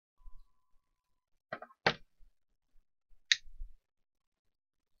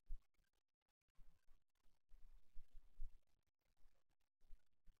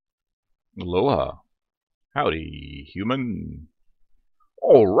Aloha. Howdy, human.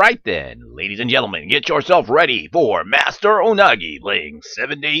 Alright then, ladies and gentlemen, get yourself ready for Master Onagi playing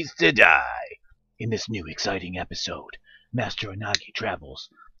 7 Days to Die. In this new exciting episode, Master Onagi travels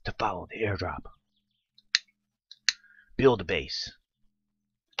to follow the airdrop, build a base,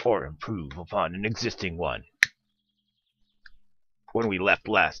 or improve upon an existing one. When we left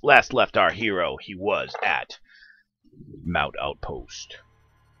last left our hero, he was at Mount Outpost.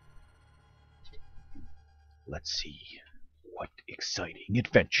 Let's see what exciting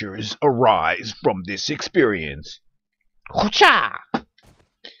adventures arise from this experience. Hoocha!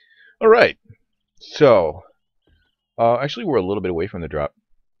 Alright, so, actually we're a little bit away from the drop.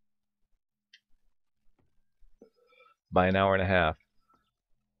 By an hour and a half.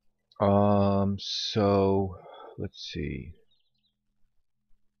 So, let's see.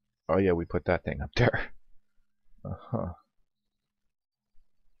 Oh yeah, we put that thing up there. Uh-huh.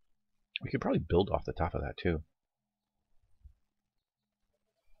 We could probably build off the top of that too.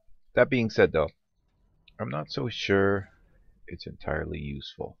 That being said though, I'm not so sure it's entirely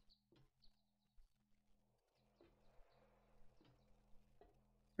useful.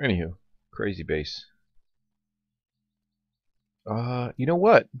 Anywho, crazy base. You know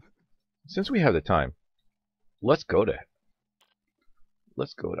what? Since we have the time, let's go to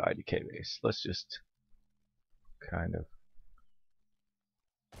IDK base. Let's just kind of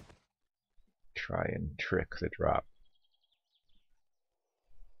try and trick the drop.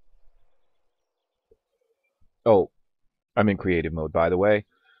 Oh, I'm in creative mode, by the way.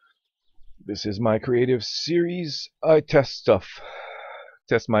 This is my creative series. I test stuff,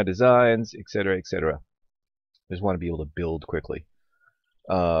 test my designs, etc., etc. I just want to be able to build quickly.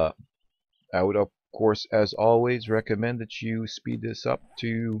 I would, of course, as always, recommend that you speed this up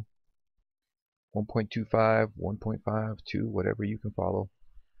to 1.25, 1.5, 2, whatever you can follow.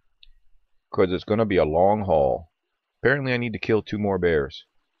 Because it's going to be a long haul. Apparently I need to kill 2 more bears.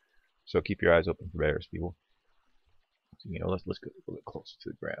 So keep your eyes open for bears, people. So, you know, let's get a little bit closer to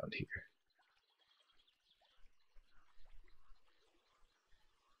the ground here.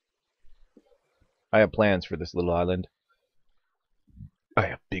 I have plans for this little island. I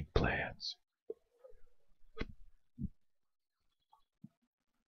have big plans.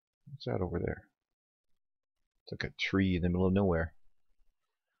 What's that over there? It's like a tree in the middle of nowhere.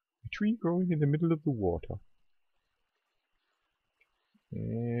 A tree growing in the middle of the water.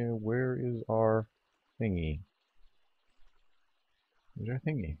 And where is our thingy? Where's our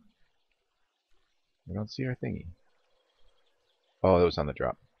thingy? I don't see our thingy. Oh, that was on the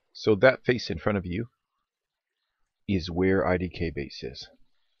drop. So that face in front of you is where IDK base is.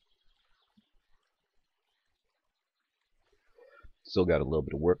 Still got a little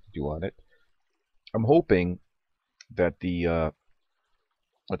bit of work to do on it. I'm hoping that the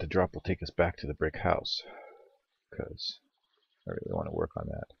drop will take us back to the brick house, because I really want to work on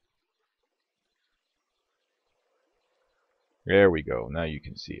that. There we go. Now you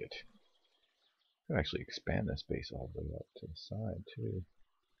can see it. I can actually expand this base all the way up to the side too.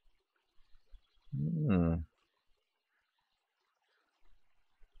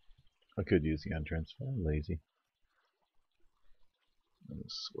 I could use the entrance, but I'm lazy. And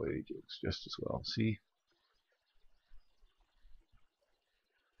this way works just as well. See?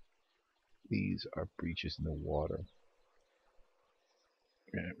 These are breaches in the water.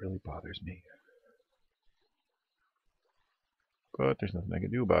 And it really bothers me. But there's nothing I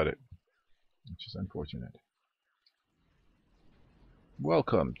can do about it, which is unfortunate.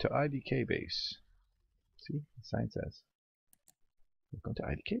 Welcome to IDK base. See? The sign says. Welcome to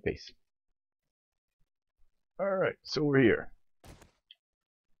IDK base. Alright, so we're here.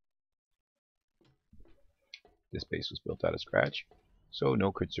 This base was built out of scratch, so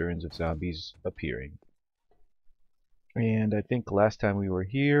no concerns of zombies appearing. And I think last time we were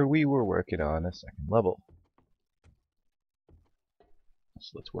here, we were working on a second level.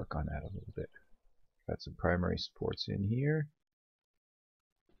 So let's work on that a little bit. Got some primary supports in here.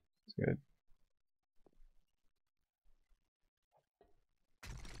 That's good.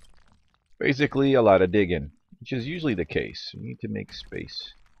 Basically, a lot of digging, which is usually the case. You need to make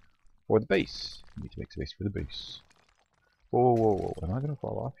space for the base. You need to make space for the base. Whoa, whoa, whoa. Am I going to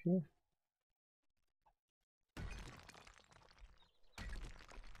fall off here?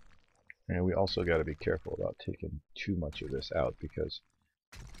 And we also got to be careful about taking too much of this out, because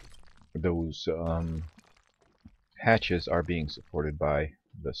those hatches are being supported by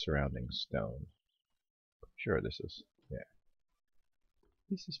the surrounding stone. Sure, this is, yeah.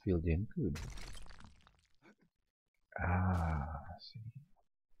 This is filled in good. Ah, see.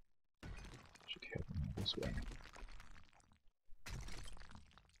 Should head this way.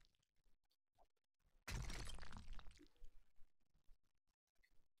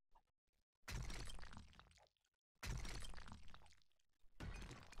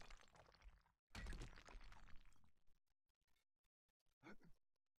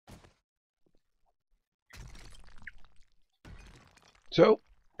 So,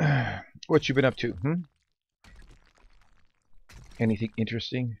 what you been up to? Anything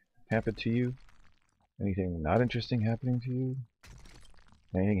interesting happened to you? Anything not interesting happening to you?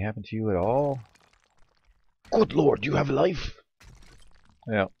 Anything happened to you at all? Good Lord, you have life!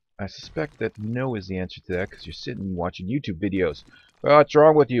 Well, I suspect that no is the answer to that because you're sitting watching YouTube videos. Well, what's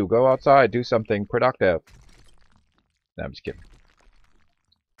wrong with you? Go outside, do something productive. No, I'm just kidding.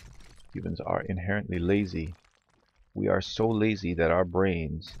 Humans are inherently lazy. We are so lazy that our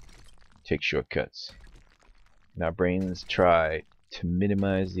brains take shortcuts. And our brains try to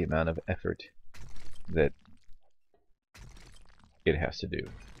minimize the amount of effort that it has to do.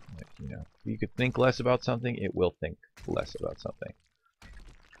 Like, you could think less about something, it will think less about something.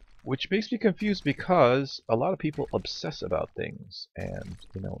 Which makes me confused because a lot of people obsess about things. And,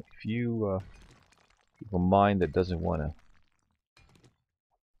 if you have a mind that doesn't want to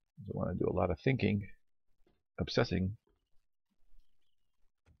do a lot of thinking, obsessing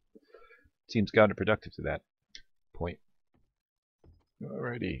seems counterproductive to that point.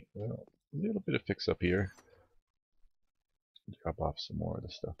 Alrighty, well, a little bit of fix up here. Drop off some more of the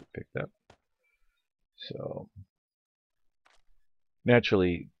stuff we picked up. So,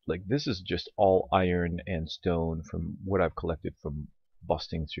 naturally, like this is just all iron and stone from what I've collected from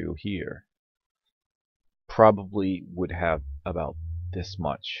busting through here. Probably would have about this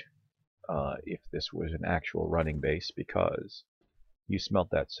much if this was an actual running base, because you smelt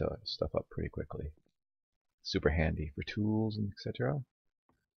that stuff up pretty quickly. Super handy for tools and etc.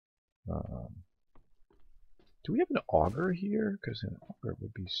 Do we have an auger here? Because an auger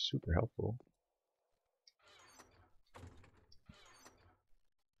would be super helpful.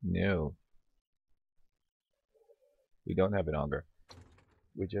 No. We don't have an auger.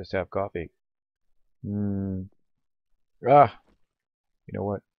 We just have coffee. Ah! You know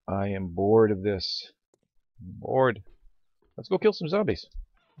what? I am bored of this. I'm bored. Let's go kill some zombies.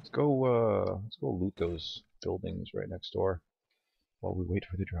 Let's go loot those buildings right next door while we wait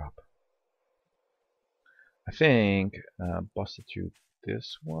for the drop. I think busted through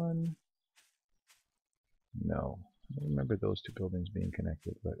this one. No. I don't remember those two buildings being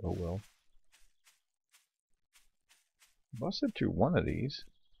connected, but oh well. Busted through one of these.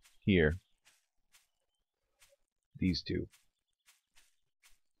 Here. These two.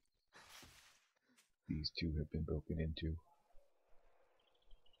 These two have been broken into.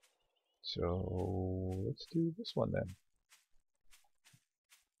 So let's do this one then.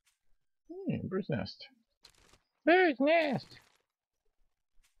 Bird's nest. Bird's nest!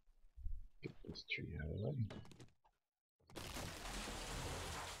 Get this tree out of the way.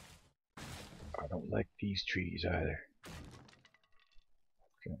 I don't like these trees either.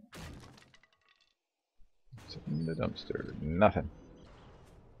 Okay. What's in the dumpster? Nothing.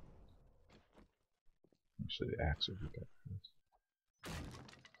 Actually, the axe would be better for this.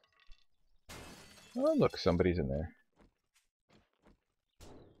 Oh, look, somebody's in there.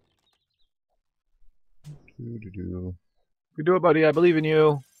 You can do it, buddy. I believe in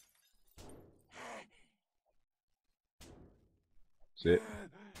you. That's it.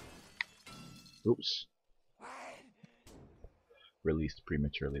 Oops. Released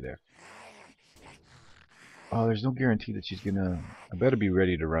prematurely there. Oh, there's no guarantee that she's gonna... I better be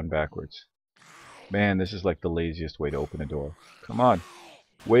ready to run backwards. Man, this is like the laziest way to open a door. Come on.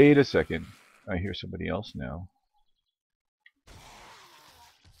 Wait a second. I hear somebody else now.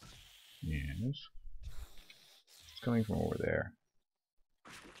 Yes. It's coming from over there.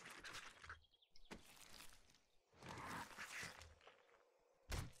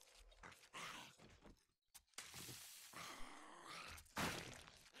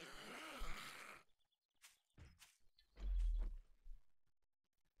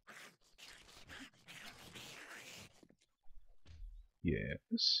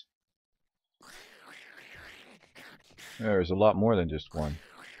 Yes. There's a lot more than just one.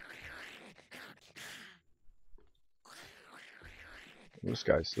 This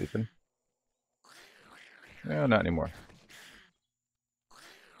guy's sleeping. No, not anymore.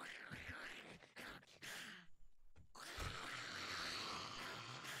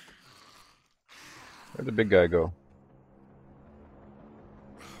 Where'd the big guy go?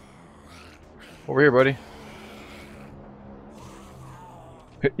 Over here, buddy.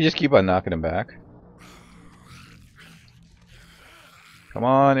 You just keep on knocking him back. Come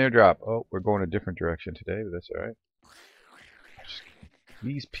on, airdrop. Oh, we're going a different direction today, but that's alright.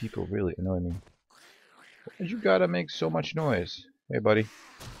 These people really annoy me. Why'd you gotta make so much noise? Hey, buddy.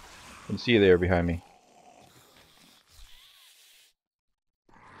 I can see you there behind me.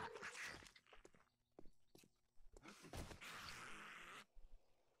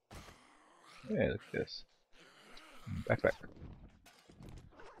 Hey, look at this. Backpack.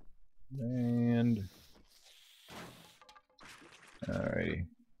 And alrighty,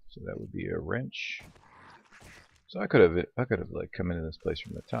 so that would be a wrench. So I could have like come into this place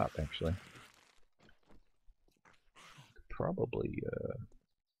from the top actually. Probably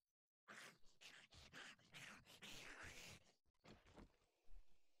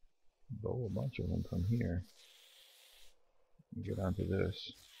blow a bunch of them from here. Get onto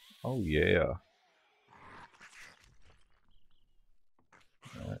this. Oh yeah.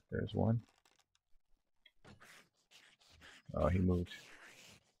 Alright, there's one. Oh, he moved.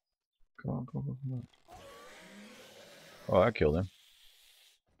 Come on, come on, come on. Oh, I killed him.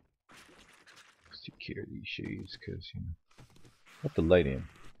 Let's take care of these shades, because, you know. Put the light in.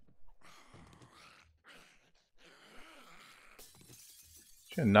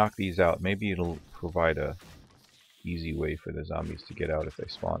 Try to knock these out. Maybe it'll provide a easy way for the zombies to get out if they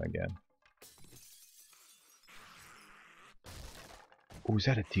spawn again. Oh, is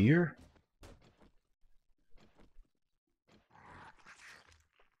that a deer?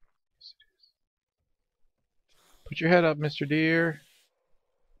 Yes, it is. Put your head up, Mr. Deer.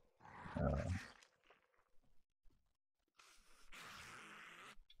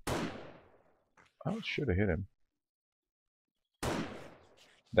 Oh, it should have hit him.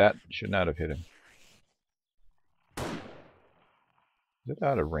 That should not have hit him. Is it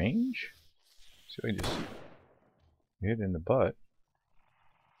out of range? So I just hit in the butt.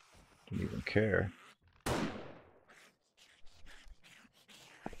 Didn't even care.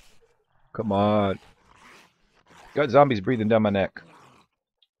 Come on. Got zombies breathing down my neck.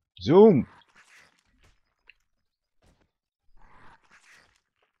 Zoom!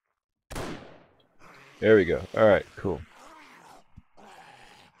 There we go. Alright, cool.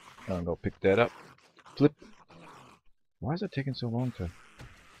 I'm gonna pick that up. Flip. Why is it taking so long to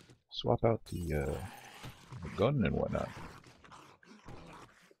swap out the gun and whatnot?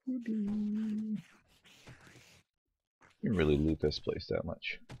 Didn't really loot this place that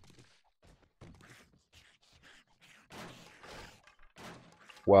much.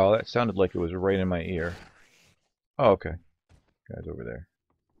 Wow, that sounded like it was right in my ear. Oh, okay. Guy's over there.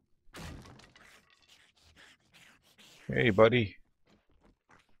 Hey, buddy.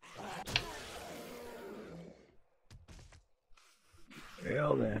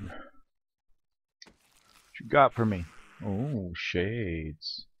 Well then. What you got for me? Oh,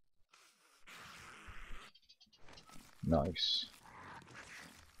 shades. Nice.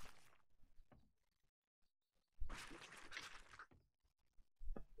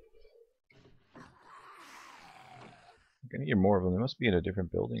 I'm gonna hear more of them. They must be in a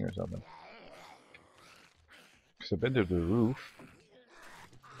different building or something. Because I've been to the roof.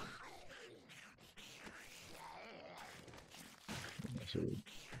 So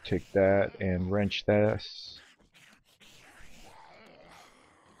take that and wrench this.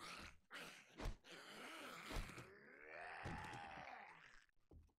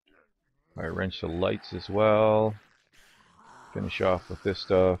 I wrench the lights as well. Finish off with this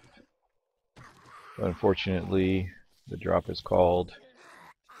stuff. But unfortunately, the drop is called,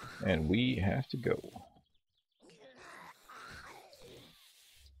 and we have to go.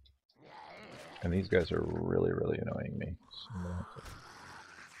 And these guys are really, really annoying me. So I'm gonna have to...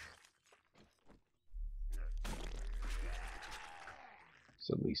 Let's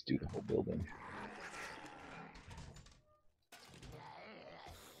at least do the whole building.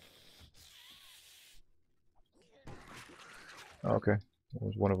 Oh, okay,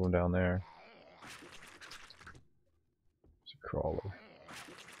 there's one of them down there. It's a crawler.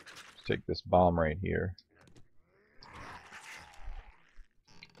 Let's take this bomb right here.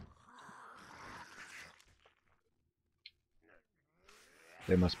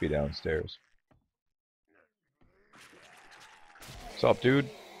 They must be downstairs. What's up, dude?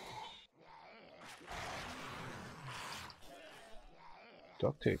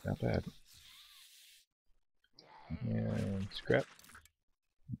 Duct tape, not bad. And scrap.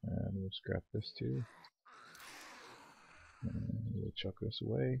 And we'll scrap this too. And we'll chuck this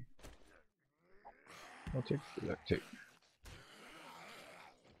away. I'll take the duct tape.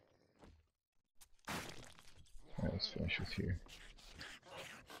 Alright, let's finish with here.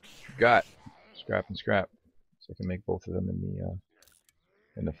 Got scrap and scrap. So I can make both of them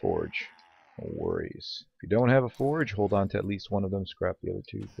in the forge. No worries. If you don't have a forge, hold on to at least one of them, scrap the other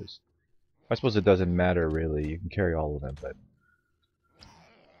two, because I suppose it doesn't matter really. You can carry all of them, but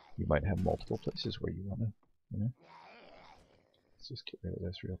you might have multiple places where you wanna, you know. Let's just get rid of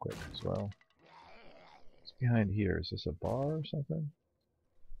this real quick as well. What's behind here? Is this a bar or something?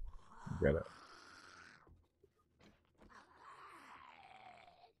 Got it.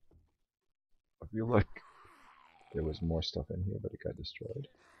 I feel like there was more stuff in here, but it got destroyed.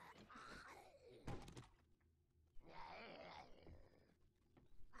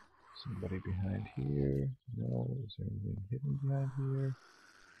 Somebody behind here? No. Is there anything hidden behind here?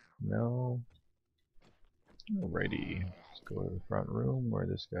 No. Alrighty. Let's go to the front room where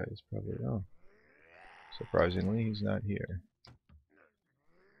this guy is probably. Oh. Surprisingly, he's not here.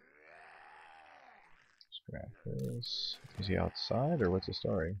 Scrap this. Is he outside or what's the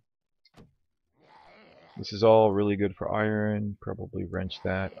story? This is all really good for iron. Probably wrench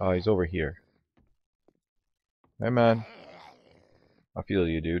that. Oh, he's over here. Hey man. I feel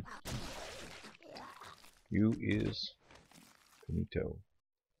you, dude. You is finito.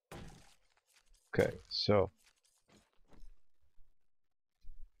 Okay, so.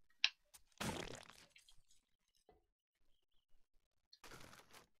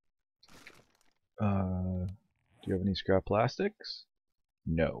 Do you have any scrap plastics?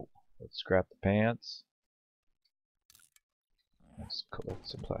 No. Let's scrap the pants. Let's collect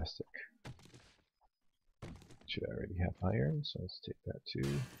some plastic. Should already have iron, so let's take that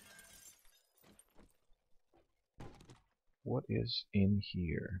too. What is in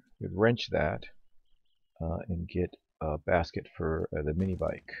here? We'd wrench that and get a basket for the mini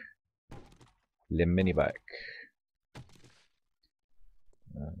bike. Le mini bike.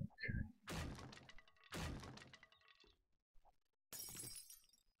 Okay.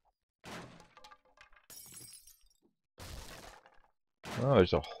 Oh,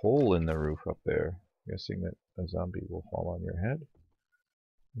 there's a hole in the roof up there. Guessing that a zombie will fall on your head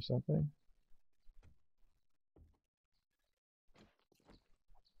or something.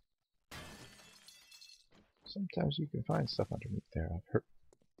 Sometimes you can find stuff underneath there. I've heard.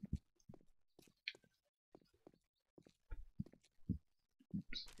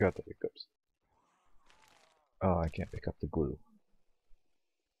 Oops, got the hiccups. Oh, I can't pick up the glue.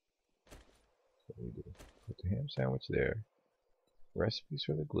 What do we do? Put the ham sandwich there. Recipes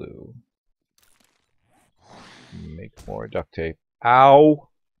for the glue. Make more duct tape. Ow!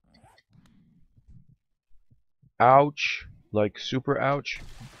 Ouch! Like super ouch.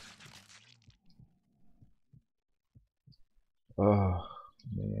 Oh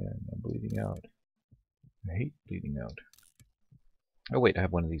man, I'm bleeding out. I hate bleeding out. Oh wait, I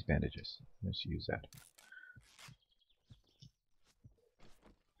have one of these bandages. Let's use that.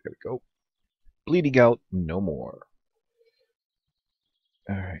 There we go. Bleeding out, no more.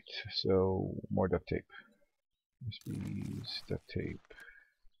 Alright, so more duct tape. Recipes, duct tape.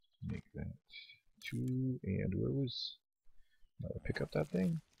 Make that 2, and where was... Did I pick up that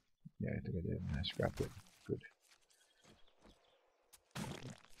thing? Yeah, I think I did. I scrapped it. Good.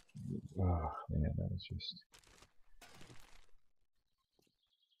 Oh man, that was just...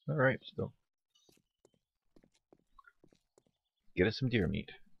 Alright, so... Get us some deer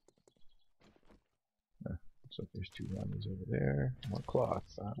meat. Looks like there's 2 zombies over there. More cloth.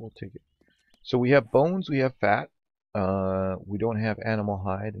 We'll take it. So we have bones, we have fat. We don't have animal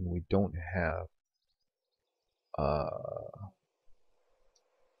hide, and we don't have...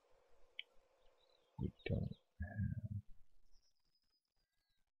 we don't have...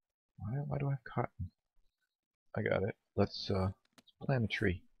 Why do I have cotton? I got it. Let's plant a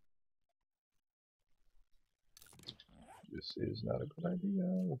tree. This is not a good idea.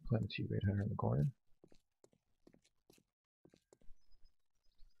 We'll plant a tree right here in the corner.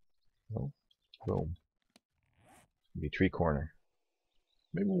 No. Boom. Be tree corner.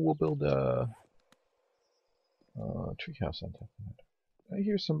 Maybe we'll build a tree house on top of that. I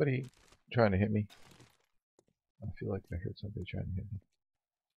hear somebody trying to hit me. I feel like I heard somebody trying to hit me.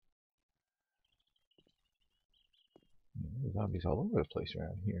 There's zombies all over the place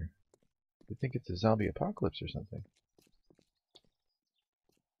around here. You'd think it's a zombie apocalypse or something.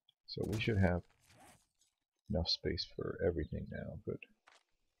 So we should have enough space for everything now. Good.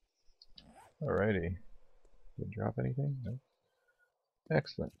 Alrighty. Didn't drop anything? No.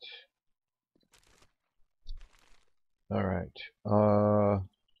 Excellent. Alright.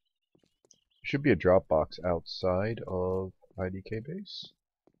 Should be a drop box outside of IDK base.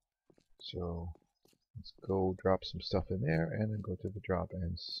 So let's go drop some stuff in there and then go to the drop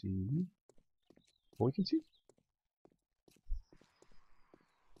and see what we can see.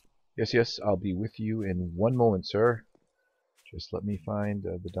 Yes, yes, I'll be with you in 1 moment, sir. Just let me find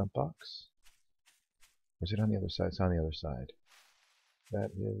the dump box. Or is it on the other side? It's on the other side.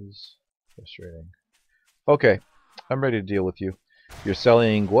 That is frustrating. Okay, I'm ready to deal with you. You're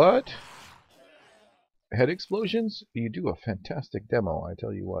selling what? Head explosions? You do a fantastic demo, I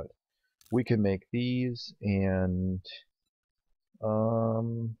tell you what. We can make these and...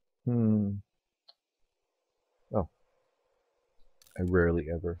 Oh. I rarely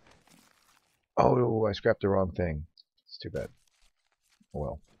ever... Oh, I scrapped the wrong thing. It's too bad.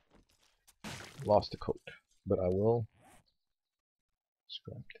 Well. Lost a coat. But I will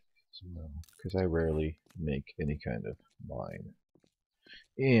scrap this. as well, because I rarely make any kind of mine.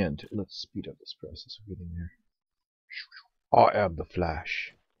 And let's speed up this process of getting there. I am the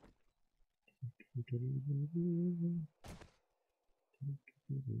Flash.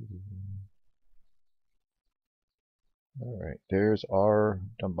 Alright, there's our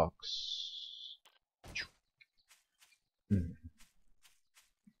dump box.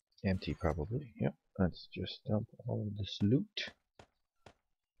 Empty, probably. Yep, let's just dump all of this loot.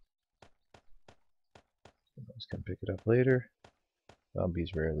 Let's come pick it up later.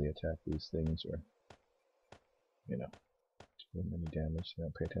 Zombies rarely attack these things, or, you know, do them any damage. They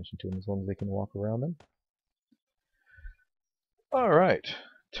don't pay attention to them as long as they can walk around them. Alright,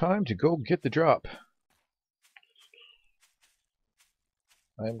 time to go get the drop.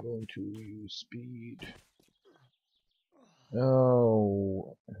 I'm going to use speed.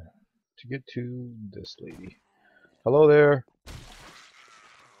 Oh, to get to this lady. Hello there.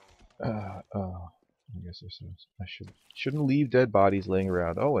 I guess I shouldn't leave dead bodies laying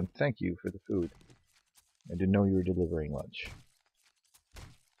around. Oh, and thank you for the food. I didn't know you were delivering lunch.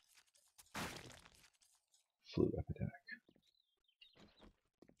 Flu epidemic.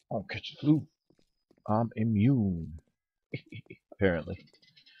 I'll catch the flu. I'm immune. Apparently.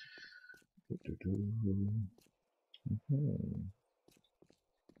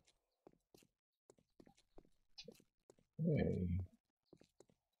 Hey.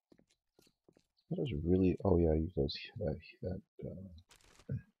 That was really... Oh yeah, I used those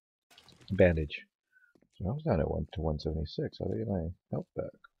bandage. So I was down at 176. How did I help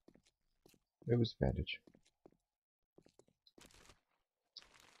back? It was bandage.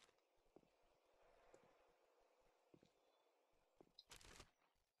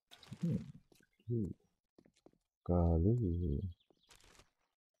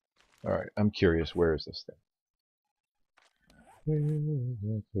 Alright, I'm curious, where is this thing?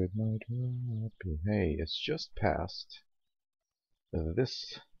 Where could my drop be? Hey, it's just past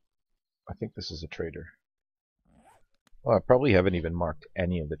this. I think this is a trader. Well, I probably haven't even marked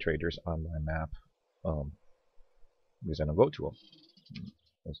any of the traders on my map, because I don't go to them.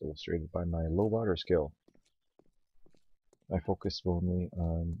 As illustrated by my low water skill. I focused mainly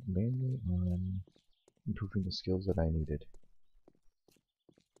on improving the skills that I needed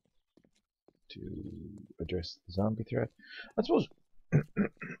to address the zombie threat. I suppose,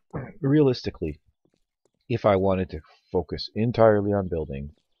 realistically, if I wanted to focus entirely on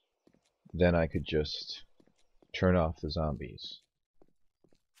building, then I could just turn off the zombies.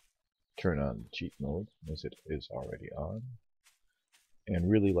 Turn on cheat mode, as it is already on, and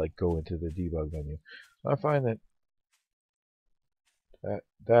really like go into the debug menu. I find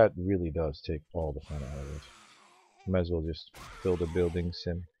that really does take all the fun out of it. You might as well just build a building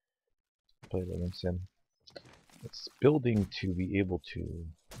sim, play building sim. It's building to be able to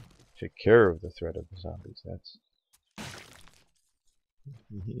take care of the threat of the zombies. That's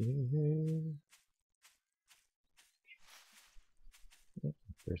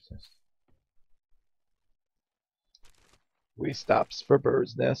bird's nest. We stops for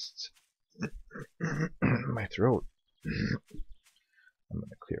bird's nests. My throat. I'm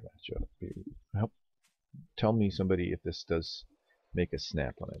gonna clear that shut up. Tell me, somebody, if this does make a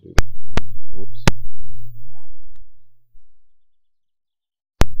snap when I do this. Whoops.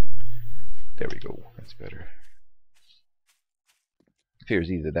 There we go. That's better.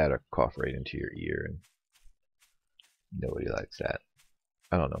 Fears either that or cough right into your ear, and nobody likes that.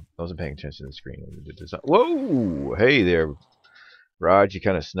 I don't know. I wasn't paying attention to the screen when we did this. Whoa! Hey there, Raj. You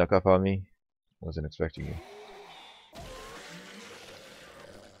kind of snuck up on me. Wasn't expecting you.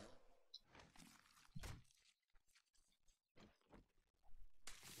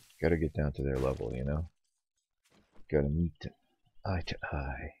 Gotta get down to their level, you know? Gotta meet eye to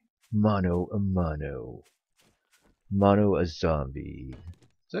eye. Mano a mano. Mano a zombie.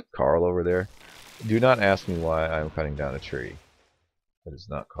 Is that Carl over there? Do not ask me why I'm cutting down a tree. That is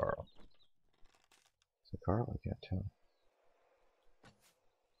not Carl. Is it Carl? I can't tell.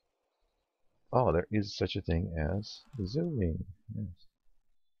 Oh, there is such a thing as zooming. Yes.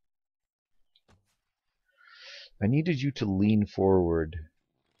 I needed you to lean forward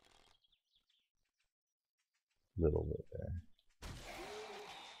a little bit there.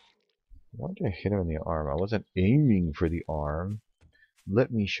 Why did I hit him in the arm? I wasn't aiming for the arm.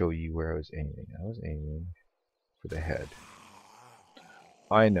 Let me show you where I was aiming. I was aiming for the head.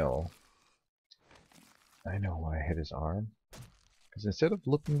 I know why I hit his arm. Because instead of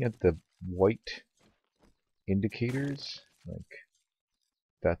looking at the white indicators, like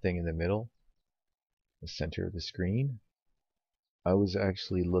that thing in the middle, the center of the screen, I was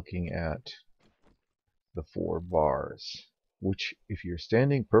actually looking at the 4 bars which, if you're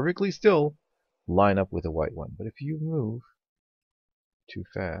standing perfectly still, line up with a white one. But if you move too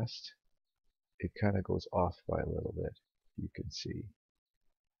fast, it kind of goes off by a little bit. You can see.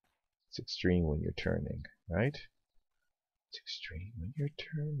 It's extreme when you're turning, right? It's extreme when you're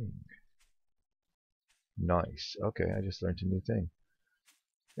turning. Nice. Okay, I just learned a new thing.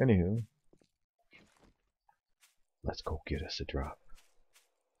 Anywho, let's go get us a drop.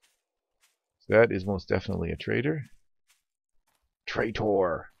 That is most definitely a traitor.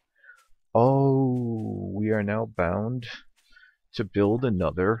 Traitor! Oh, we are now bound to build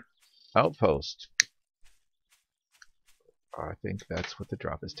another outpost. I think that's what the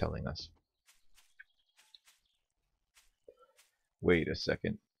drop is telling us. Wait a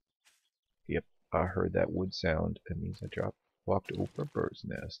second. Yep, I heard that wood sound. That means I walked over a bird's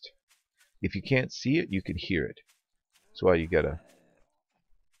nest. If you can't see it, you can hear it. That's why you gotta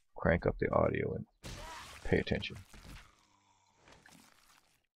crank up the audio and pay attention.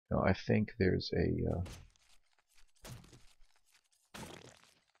 Now I think there's a...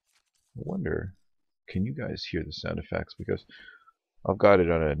 I wonder, can you guys hear the sound effects? Because I've got it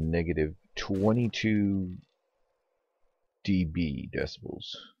on a negative 22 dB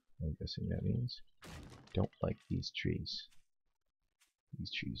decibels. I'm guessing that means don't like these trees.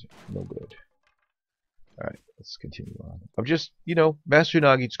 These trees are no good. Alright, let's continue on. I'm just, Master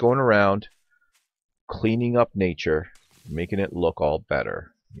Unagi's going around cleaning up nature, making it look all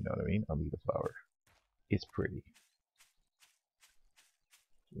better. You know what I mean? I'll eat a flower. It's pretty.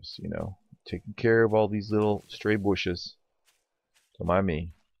 Just, taking care of all these little stray bushes. Don't mind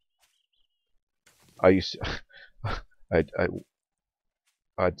me. I used to,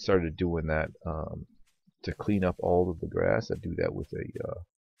 I'd started doing that to clean up all of the grass. I'd do that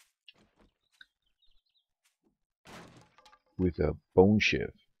with a bone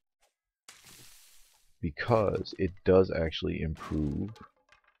shiv, because it does actually improve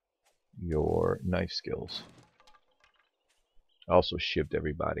your knife skills. I also shivved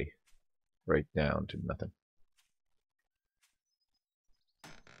everybody right down to nothing.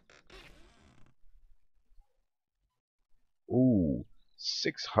 Ooh,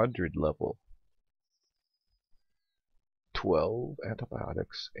 600 level. 12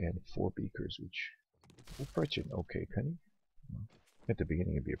 antibiotics and 4 beakers, which will fetch an okay penny. At the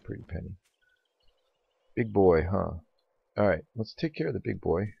beginning it'd be a pretty penny. Big boy, huh? Alright, let's take care of the big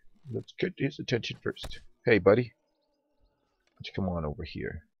boy. Let's get his attention first. Hey, buddy. Why don't you come on over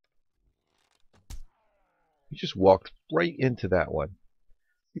here? He just walked right into that one.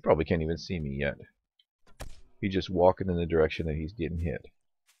 He probably can't even see me yet. He's just walking in the direction that he's getting hit.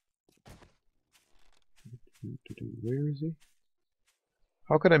 Where is he?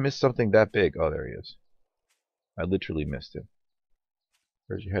 How could I miss something that big? Oh, there he is. I literally missed him.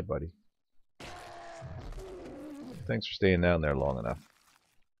 Where's your head, buddy? Thanks for staying down there long enough.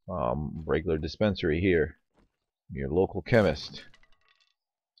 Regular dispensary here. Your local chemist.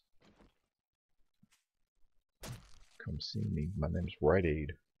 Come see me. My name's Rite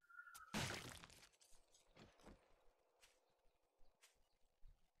Aid.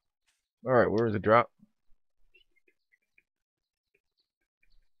 Alright, where is the drop?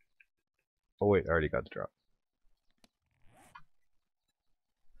 Oh wait, I already got the drop.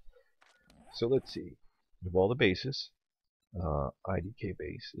 So let's see. Of all the bases, IDK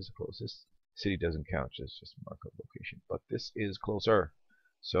base is the closest. City doesn't count, it's just markup location. But this is closer.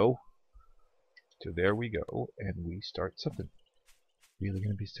 So there we go, and we start something. Really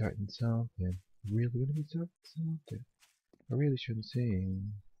gonna be starting something. Really gonna be starting something. I really shouldn't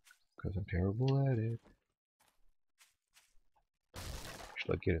sing, because I'm terrible at it.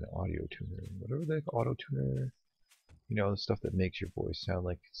 Should I get an audio tuner? Whatever the heck auto tuner. The stuff that makes your voice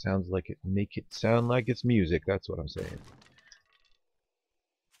make it sound like it's music. That's what I'm saying.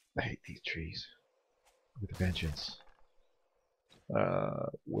 I hate these trees with a vengeance.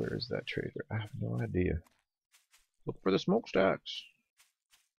 Where is that trader? I have no idea. Look for the smokestacks.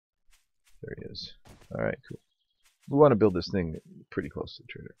 There he is. Alright, cool. We want to build this thing pretty close to the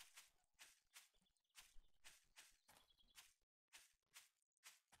trader.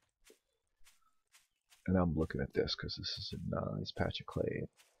 And I'm looking at this because this is a nice patch of clay.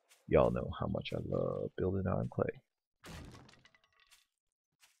 Y'all know how much I love building on clay.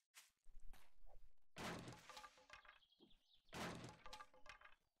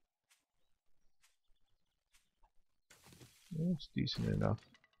 It's decent enough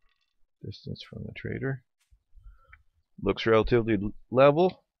distance from the trader. Looks relatively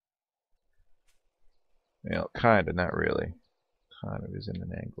level. Kinda, not really. Kind of is in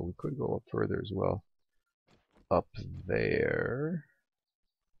an angle. We could go up further as well. Up there.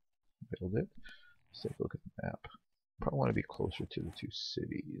 Build it. Let's take a look at the map. Probably want to be closer to the two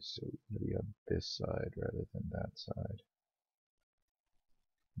cities, so maybe on this side rather than that side.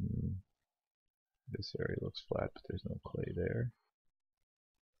 This area looks flat, but there's no clay there.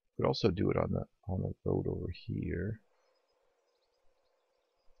 Could also do it on the road over here.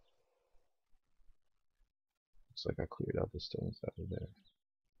 Looks like I cleared out the stones out of there.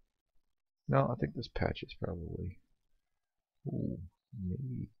 No, I think this patch is probably. Ooh,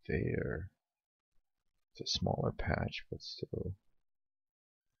 maybe there. It's a smaller patch, but still.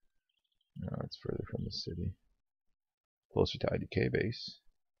 No, it's further from the city. Closer to IDK base.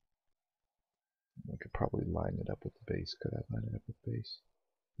 I could probably line it up with the base. Could I line it up with the base?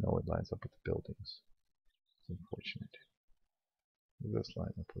 No, it lines up with the buildings. It's unfortunate. What does this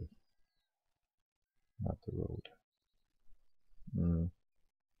line up with? Not the road.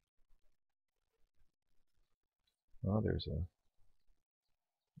 Oh, there's a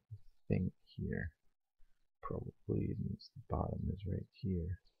thing here. Probably it means the bottom is right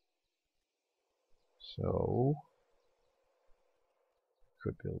here. So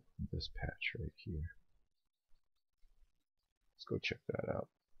could build this patch right here. Let's go check that out.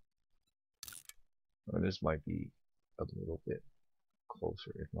 Oh, this might be a little bit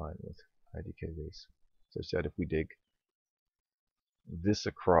closer in line with IDK base. Such that if we dig this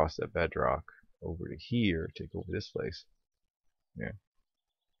across that bedrock over to here, take over this place. Yeah.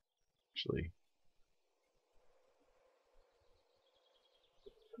 Actually,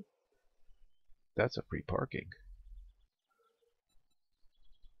 that's a free parking.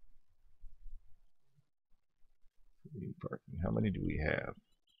 Free parking. How many do we have?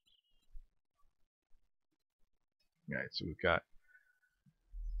 Alright, so we've got.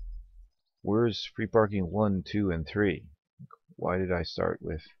 Where's free parking 1, 2, and 3? Why did I start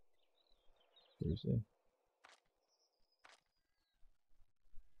with Thursday?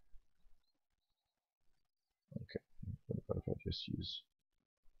 Okay, what about if I just use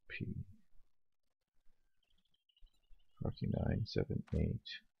P? Parking 9, 7, 8.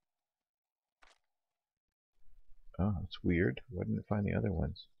 Oh, that's weird. Why didn't it find the other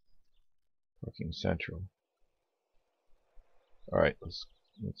ones? Parking central. Alright, let's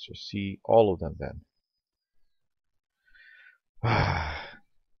just see all of them then. Alright,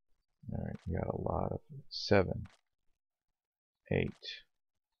 we got a lot of 7, 8,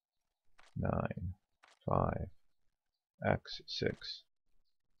 9, 5, X6,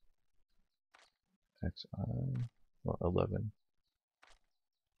 XI, well, 11,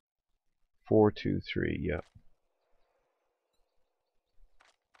 4, 2, 3, yep.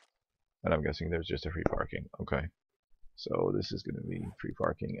 And I'm guessing there's just a free parking. Okay. So this is going to be free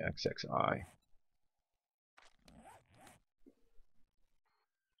parking XXI.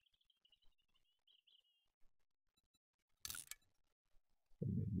 What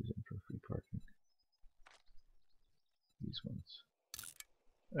am I using for free parking? These ones.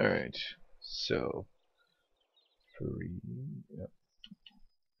 Alright. So, free. Yep.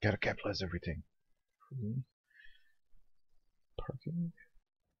 Gotta capitalize everything. Free parking.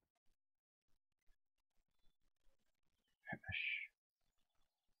 Hash.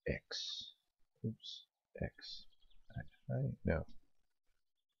 X. Oops. X. No.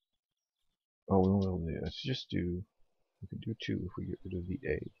 Oh, we won't be able to do it. Let's just do. We can do 2 if we get rid of the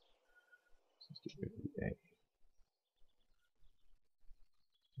A. Let's get rid of the A.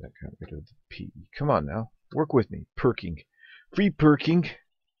 That got rid of the P. Come on now. Work with me. Perking. Free perking.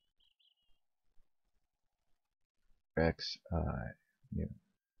 XI. Yeah.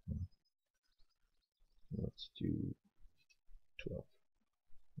 Let's do 12.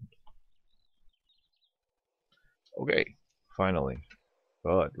 Okay. Finally.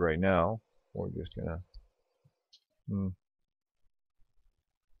 But right now, we're just gonna.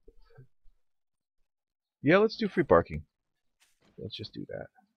 Yeah, let's do free parking. Let's just do that.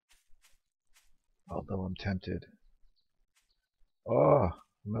 Although I'm tempted. Oh,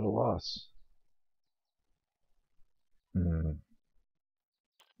 I'm at a loss. I'll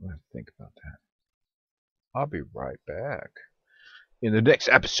have to think about that. I'll be right back. In the next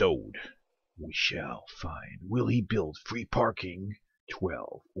episode, we shall find, will he build free parking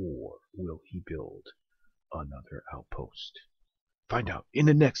 12 or will he build another outpost? Find out in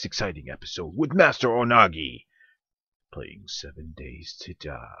the next exciting episode with Master Onagi playing 7 Days to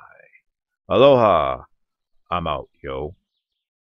Die. Aloha! I'm out, yo.